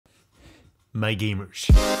my gamers.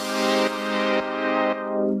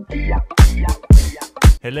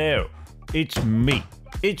 Hello, it's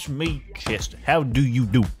me, Chester. How do you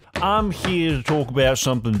do? I'm here to talk about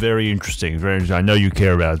something very interesting. I know you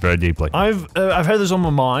care about it very deeply. I've had this on my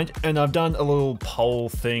mind, and I've done a little poll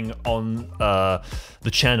thing on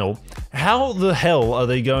the channel. How the hell are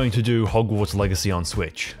they going to do Hogwarts Legacy on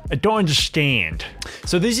Switch? I don't understand.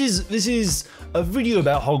 So this is a video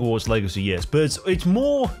about Hogwarts Legacy, yes, but it's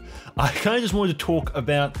more. I kind of just wanted to talk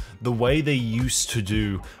about the way they used to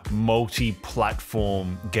do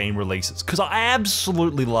multi-platform game releases, because I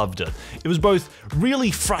absolutely loved it. It was both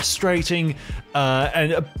really frustrating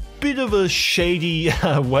and a bit of a shady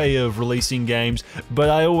way of releasing games, but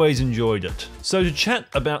I always enjoyed it. So to chat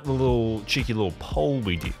about the cheeky little poll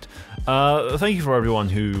we did, thank you for everyone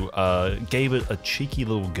who gave it a cheeky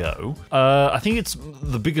little go. I think it's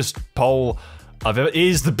the biggest poll oh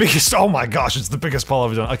my gosh, it's the biggest poll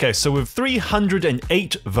I've ever done. Okay, so with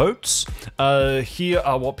 308 votes, here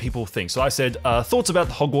are what people think. So I said, thoughts about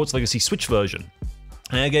the Hogwarts Legacy Switch version.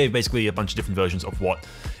 And I gave basically a bunch of different versions of what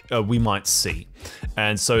we might see.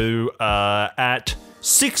 And so at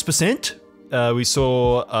 6%, we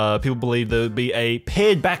saw people believe there would be a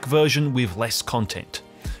pared back version with less content.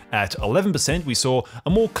 At 11%, we saw a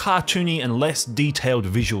more cartoony and less detailed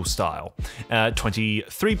visual style. At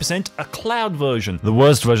 23%, a cloud version. The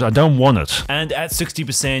worst version, I don't want it. And at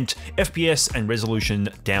 60%, FPS and resolution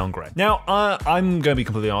downgrade. Now, I'm going to be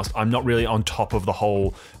completely honest, I'm not really on top of the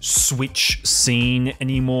whole Switch scene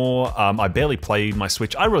anymore. I barely play my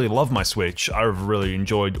Switch. I really love my Switch. I've really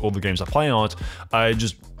enjoyed all the games I play on it.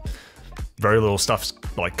 Very little stuff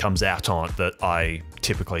comes out on it that I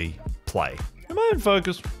typically play. Am I in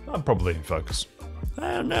focus? I'm probably in focus.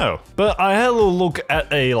 I don't know. But I had a little look at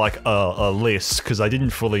a list, because I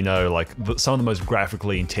didn't fully know some of the most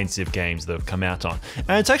graphically intensive games that have come out on.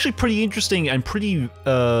 And it's actually pretty interesting and pretty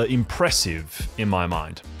impressive in my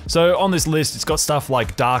mind. So on this list, it's got stuff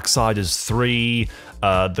like Darksiders 3,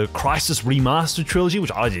 the Crisis Remastered trilogy,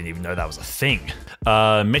 which I didn't even know that was a thing,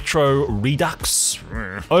 Metro Redux,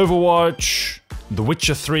 Overwatch, The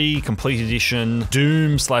Witcher 3 Complete Edition,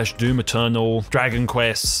 Doom/Doom Eternal, Dragon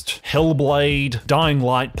Quest, Hellblade, Dying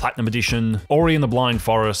Light Platinum Edition, Ori and the Blind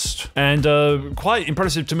Forest, and quite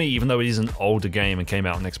impressive to me, even though it is an older game and came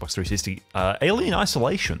out on Xbox 360, Alien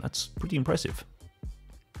Isolation. That's pretty impressive.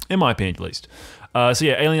 In my opinion, at least. So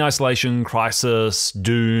yeah, Alien Isolation, Crisis,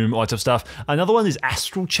 Doom, all that type of stuff. Another one is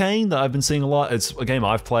Astral Chain that I've been seeing a lot. It's a game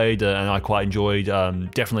I've played and I quite enjoyed.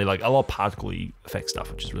 Definitely a lot of particle effect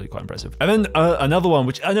stuff, which is really quite impressive. And then another one,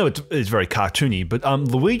 which I know it's very cartoony, but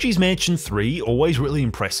Luigi's Mansion 3 always really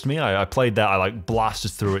impressed me. I played that, I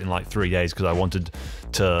blasted through it in 3 days because I wanted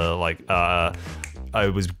to I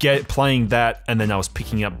was playing that, and then I was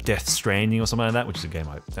picking up Death Stranding or something like that, which is a game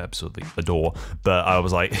I absolutely adore. But I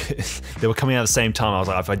was like, they were coming out at the same time. I was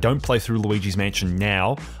like, if I don't play through Luigi's Mansion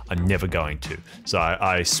now, I'm never going to. So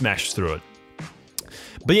I smashed through it.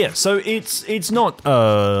 But yeah, so it's not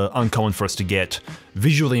uncommon for us to get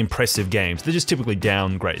visually impressive games. They're just typically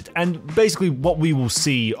downgraded. And basically what we will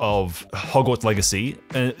see of Hogwarts Legacy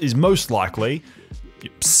is most likely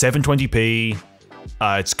 720p,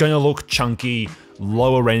 it's going to look chunky,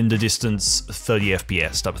 lower render distance, 30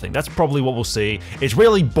 FPS type of thing. That's probably what we'll see. It's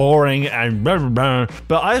really boring and blah, blah, blah.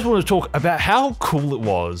 But I just want to talk about how cool it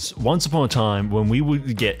was once upon a time when we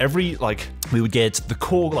would get we would get the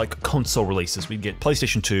core console releases. We'd get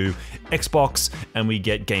PlayStation 2, Xbox, and we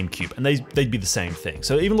get GameCube, and they'd be the same thing.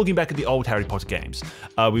 So even looking back at the old Harry Potter games,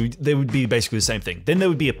 they would be basically the same thing. Then there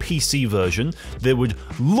would be a PC version that would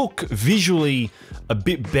look visually a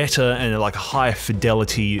bit better and a higher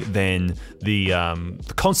fidelity than the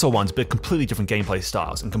console ones, but completely different gameplay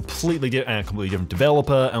styles and completely different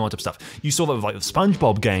developer and all that type of stuff. You saw that with the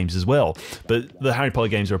SpongeBob games as well, but the Harry Potter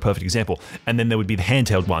games are a perfect example. And then there would be the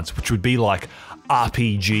handheld ones, which would be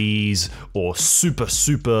RPGs or super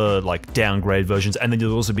downgrade versions. And then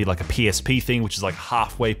there'll also be a PSP thing, which is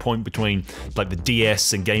halfway point between the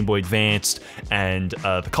DS and Game Boy Advanced and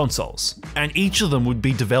the consoles. And each of them would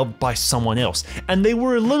be developed by someone else. And they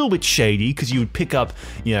were a little bit shady because you would pick up,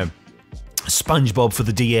 SpongeBob for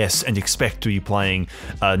the DS and expect to be playing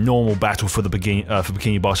normal battle for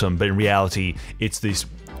Bikini Bottom, but in reality, it's this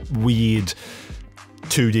weird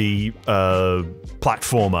 2D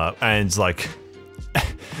platformer, and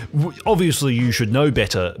obviously you should know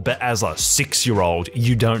better, but as a 6-year-old,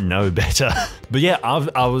 you don't know better. But yeah,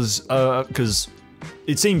 I was because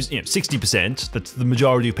it seems 60%. That's the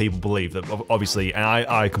majority of people believe that, obviously, and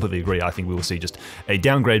I completely agree. I think we will see just a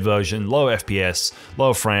downgrade version, lower FPS,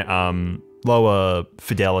 lower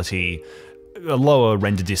fidelity, a lower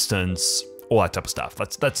render distance, all that type of stuff. I'm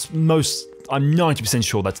 90%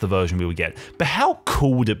 sure that's the version we would get. But how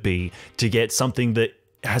cool would it be to get something that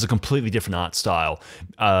has a completely different art style,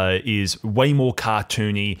 is way more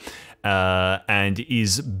cartoony, and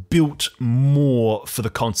is built more for the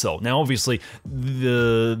console. Now, obviously,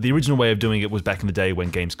 the original way of doing it was back in the day when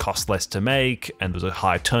games cost less to make, and there was a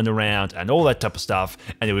higher turnaround, and all that type of stuff.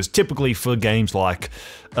 And it was typically for games like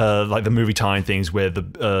the movie tie-in things, where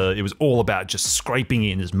it was all about just scraping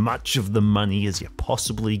in as much of the money as you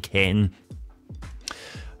possibly can.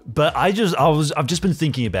 But I've just been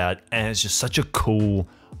thinking about it, and it's just such a cool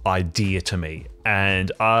idea to me,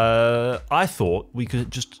 and I thought we could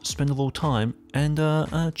just spend a little time and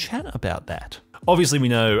chat about that. Obviously, we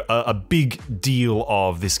know a big deal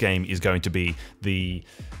of this game is going to be the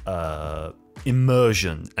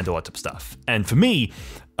immersion and all that type of stuff. And for me,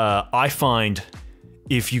 I find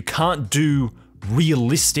if you can't do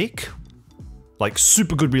realistic, like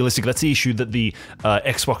super good realistic, that's the issue that the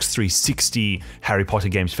Xbox 360 Harry Potter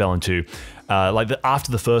games fell into.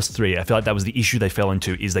 After the first three, I feel like that was the issue they fell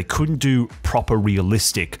into, is they couldn't do proper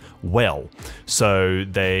realistic well. So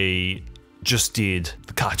they just did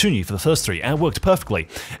the cartoony for the first three, and it worked perfectly.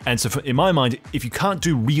 And so in my mind, if you can't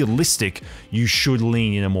do realistic, you should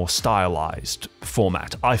lean in a more stylized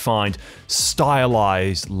format. I find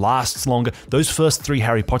stylized lasts longer. Those first three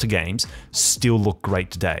Harry Potter games still look great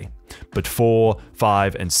today, but 4,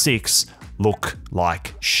 5, and 6 look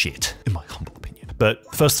like shit, in my humble opinion.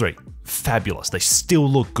 But first three, fabulous. They still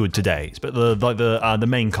look good today. But the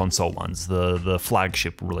main console ones, the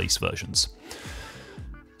flagship release versions.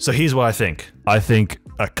 So here's what I think. I think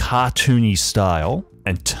a cartoony style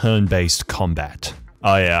and turn-based combat.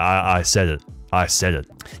 Oh yeah, I said it. I said it.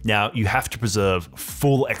 Now, you have to preserve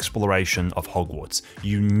full exploration of Hogwarts.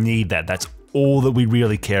 You need that. That's all that we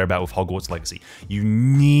really care about with Hogwarts Legacy. You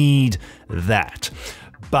need that.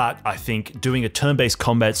 But I think doing a turn-based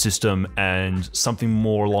combat system and something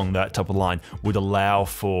more along that type of line would allow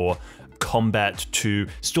for combat to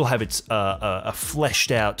still have its a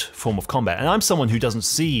fleshed out form of combat. And I'm someone who doesn't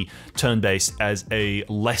see turn-based as a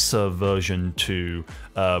lesser version to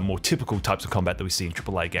more typical types of combat that we see in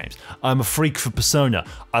AAA games. I'm a freak for Persona.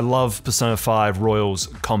 I love Persona 5 Royals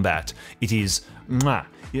combat. It is mwah,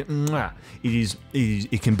 mwah.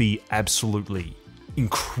 It can be absolutely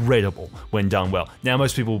incredible when done well. Now,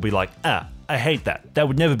 most people will be like, I hate that. That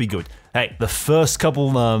would never be good. Hey, the first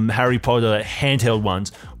couple Harry Potter handheld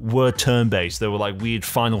ones were turn-based. They were like weird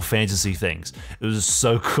Final Fantasy things. It was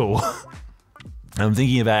so cool. I'm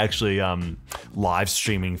thinking about actually live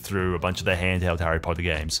streaming through a bunch of the handheld Harry Potter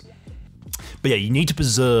games. But yeah, you need to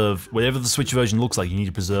preserve, whatever the Switch version looks like, you need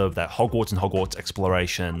to preserve that Hogwarts and Hogwarts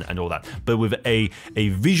exploration and all that. But with a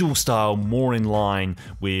visual style more in line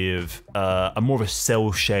with a more of a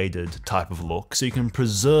cel-shaded type of look. So you can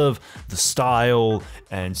preserve the style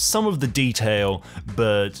and some of the detail,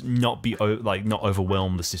 but not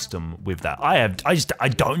overwhelm the system with that. I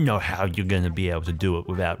don't know how you're going to be able to do it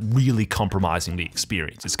without really compromising the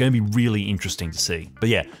experience. It's going to be really interesting to see. But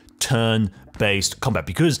yeah, turn-based combat,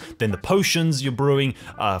 because then the potions you're brewing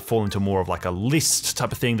fall into more of like a list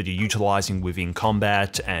type of thing that you're utilizing within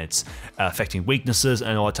combat, and it's affecting weaknesses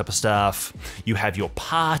and all that type of stuff. You have your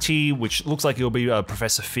party, which looks like it'll be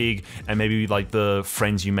Professor Fig and maybe like the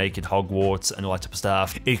friends you make at Hogwarts and all that type of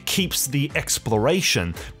stuff. It keeps the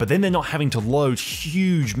exploration, but then they're not having to load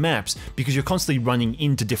huge maps because you're constantly running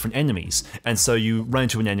into different enemies. And so you run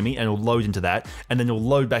into an enemy and it'll load into that, and then it'll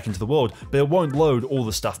load back into the world, but it won't load all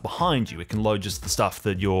the stuff behind you. It can load just the stuff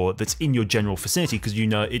that's in your general vicinity, because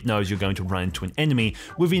it knows you're going to run into an enemy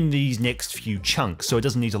within these next few chunks, so it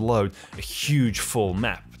doesn't need to load a huge full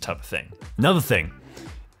map type of thing. Another thing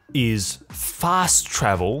is fast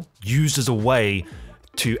travel used as a way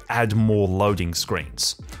to add more loading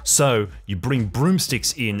screens. So you bring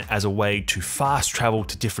broomsticks in as a way to fast travel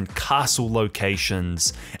to different castle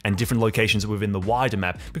locations and different locations within the wider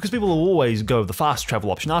map, because people will always go with the fast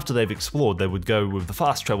travel option. After they've explored, they would go with the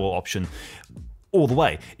fast travel option all the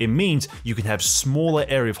way. It means you can have smaller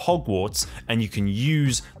area of Hogwarts, and you can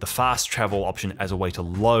use the fast travel option as a way to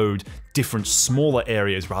load different smaller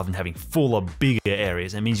areas rather than having fuller, bigger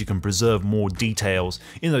areas. It means you can preserve more details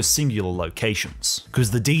in those singular locations,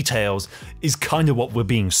 because the details is kind of what we're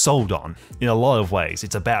being sold on in a lot of ways.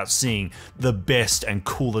 It's about seeing the best and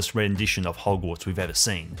coolest rendition of Hogwarts we've ever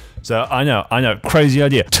seen. So I know, crazy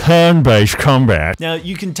idea. Turn-based combat. Now,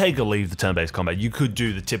 you can take or leave the turn-based combat. You could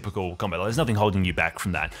do the typical combat. There's nothing holding you back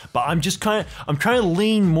from that. But I'm trying to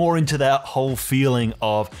lean more into that whole feeling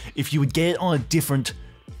of, if you would get on a different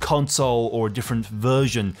console or a different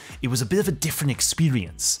version, it was a bit of a different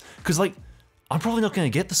experience. Because like, I'm probably not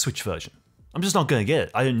going to get the Switch version. I'm just not going to get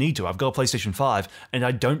it. I don't need to. I've got a PlayStation 5 and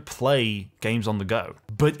I don't play games on the go.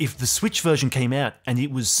 But if the Switch version came out and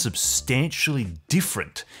it was substantially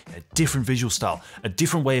different, a different visual style, a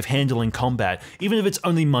different way of handling combat, even if it's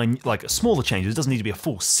only like a smaller change, it doesn't need to be a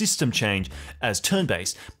full system change as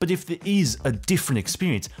turn-based, but if there is a different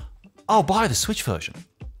experience, I'll buy the Switch version.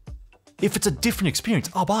 If it's a different experience,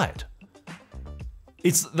 I'll buy it.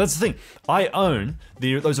 That's the thing. I own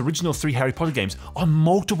those original 3 Harry Potter games on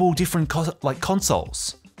multiple different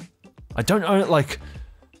consoles. I don't own it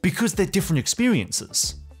because they're different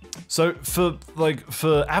experiences. So for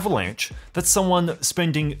Avalanche, that's someone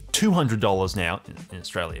spending $200 now. In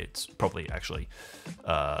Australia, it's probably actually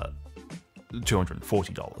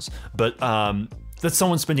 $240. But that's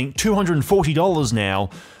someone spending $240 now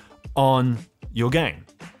on your game,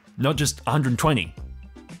 not just $120.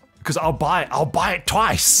 Because I'll buy it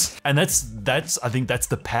twice. And I think that's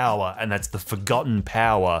the power, and that's the forgotten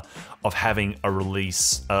power of having a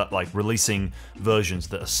release, releasing versions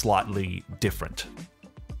that are slightly different.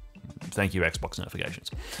 Thank you, Xbox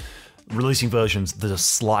notifications. Releasing versions that are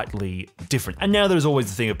slightly different. And now there's always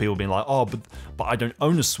the thing of people being like, oh, but I don't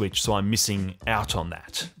own a Switch, so I'm missing out on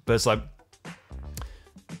that. But it's like,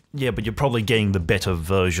 yeah, but you're probably getting the better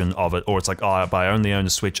version of it, or it's like, oh, but I only own a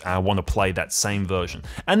Switch and I want to play that same version.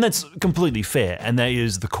 And that's completely fair, and that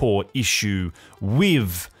is the core issue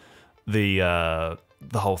with the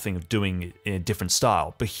whole thing of doing it in a different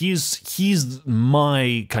style. But here's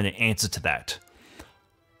my kind of answer to that.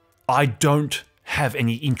 I don't have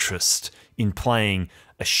any interest in playing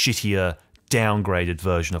a shittier, downgraded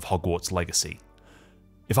version of Hogwarts Legacy.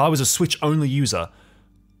 If I was a Switch-only user,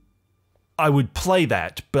 I would play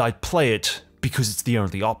that, but I'd play it because it's the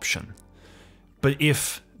only option. But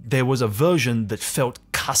if there was a version that felt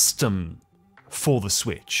custom for the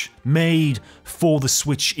Switch, made for the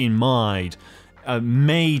Switch in mind,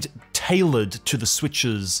 tailored to the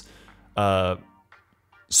Switch's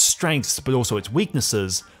strengths but also its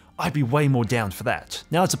weaknesses, I'd be way more down for that.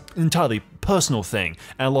 Now, it's an entirely personal thing,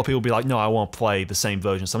 and a lot of people will be like, no, I want to play the same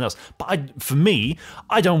version as someone else. But for me,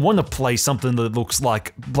 I don't want to play something that looks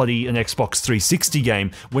like bloody an Xbox 360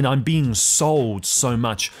 game when I'm being sold so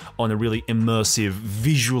much on a really immersive,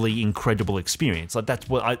 visually incredible experience. Like,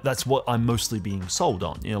 that's what I'm mostly being sold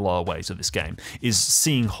on in a lot of ways of this game, is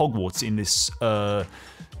seeing Hogwarts in this,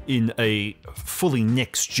 in a fully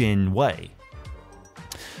next-gen way.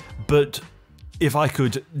 But if I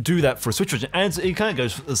could do that for a Switch version, and it kind of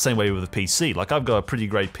goes the same way with a PC. Like, I've got a pretty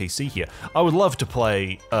great PC here. I would love to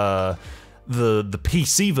play the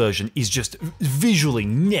PC version is just visually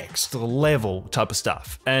next level type of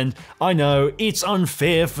stuff. And I know it's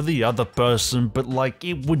unfair for the other person, but like,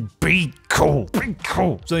 it would be cool.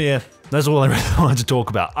 So yeah, that's all I really wanted to talk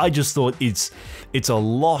about. I just thought it's a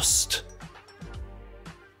lost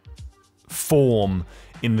form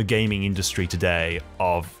in the gaming industry today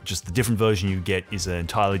of just the different version you get is an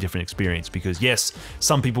entirely different experience, because yes,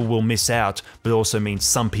 some people will miss out, but it also means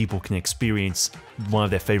some people can experience one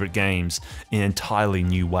of their favorite games in an entirely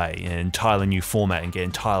new way, in an entirely new format, and get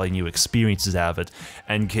entirely new experiences out of it,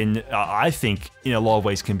 and can, I think, in a lot of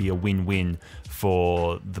ways can be a win-win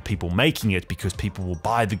for the people making it, because people will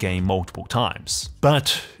buy the game multiple times.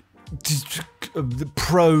 But the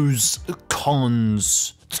pros,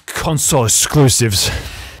 cons, console exclusives.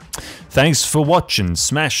 Thanks for watching.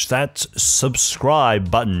 Smash that subscribe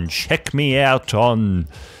button. Check me out on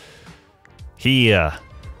here.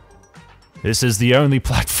 This is the only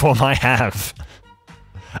platform I have.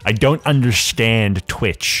 I don't understand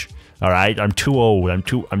Twitch. All right, I'm too old. I'm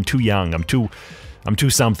too young. I'm too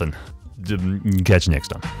something. Catch you next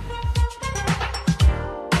time.